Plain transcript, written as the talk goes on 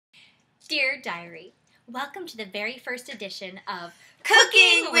Dear Diary, welcome to the very first edition of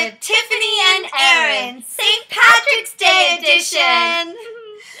Cooking with Tiffany and Erin, St. Patrick's Day edition.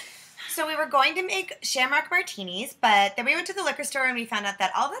 So we were going to make Shamrock Martinis, but then we went to the liquor store and we found out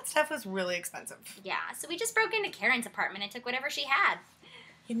that all that stuff was really expensive. Yeah, so we just broke into Karen's apartment and took whatever she had.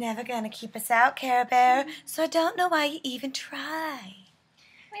 You're never going to keep us out, Care Bear, so I don't know why you even try.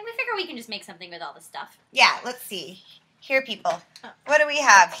 I mean, we figure we can just make something with all this stuff. Yeah, let's see. Here, people. What do we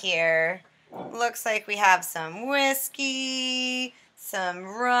have here? Looks like we have some whiskey, some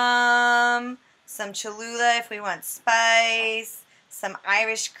rum, some Cholula if we want spice, some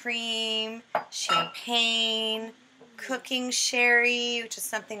Irish cream, champagne, cooking sherry, which is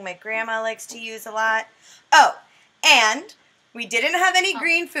something my grandma likes to use a lot. Oh, and we didn't have any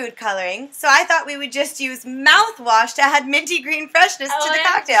green food coloring, so I thought we would just use mouthwash to add minty green freshness to the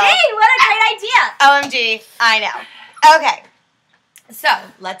cocktail. Hey, what a great idea! OMG, I know. Okay, so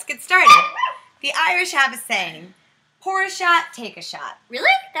let's get started. The Irish have a saying, pour a shot, take a shot.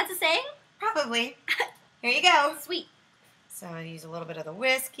 Really? That's a saying? Probably. Here you go. Sweet. So I use a little bit of the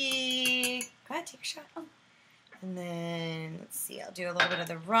whiskey. Go ahead, take a shot. Oh. And then, let's see, I'll do a little bit of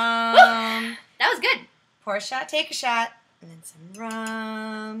the rum. That was good. Pour a shot, take a shot. And then some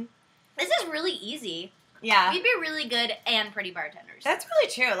rum. This is really easy. Yeah. We'd be really good and pretty bartenders. That's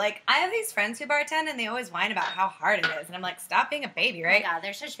really true. Like, I have these friends who bartend, and they always whine about how hard it is. And I'm like, stop being a baby, right? Oh my God,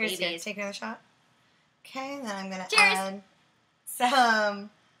 they're such babies. Here, take another shot. Okay, and then I'm going to Cheers. add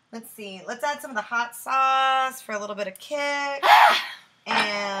some, let's see, let's add some of the hot sauce for a little bit of kick.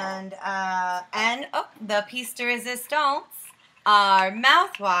 and the piece de resistance, our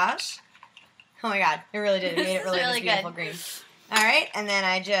mouthwash. Oh my God, it really did. It made it really, really beautiful good. green. All right, and then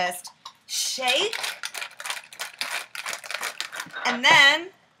I just shake. And then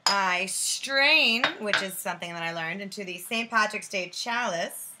I strain, which is something that I learned, into the St. Patrick's Day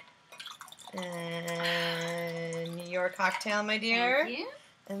chalice. And your cocktail, my dear. Thank you.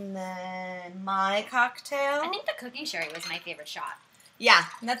 And then my cocktail. I think the cooking sherry was my favorite shot. Yeah,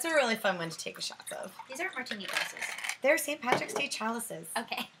 that's a really fun one to take a shot of. These aren't martini glasses. They're St. Patrick's Day chalices.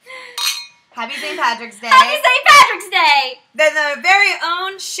 Okay. Happy St. Patrick's Day. Happy St. Patrick's Day! Then the very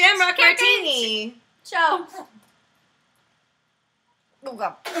own Shamrock Can't Martini. Show. Oh,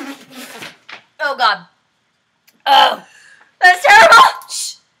 God. Oh, God. Oh. That's terrible.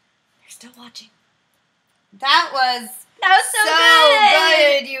 Shh. They're still watching. That was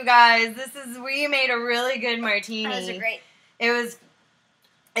so good, you guys. We made a really good martini. That was great. It's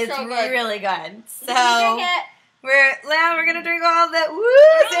so good. really good. So Drink it. we're gonna drink all that.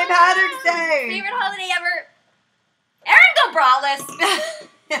 Woo! St. Patrick's Day. Favorite holiday ever. Erin, go braless.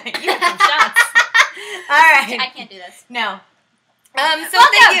 You have some shots. All right. I can't do this. No. So Welcome.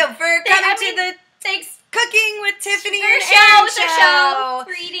 thank you for coming to the Thanks. Cooking with Tiffany For and show, Erin with our show.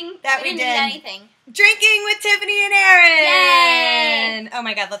 For eating. that we didn't did. eat anything. Drinking with Tiffany and Erin. Yay. Oh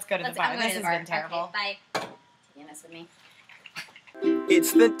my God, let's go to the bar. I'm going This to the has bar. been terrible. Okay, bye. You mess with me.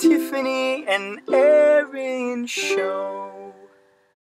 It's the Tiffany and Erin Show.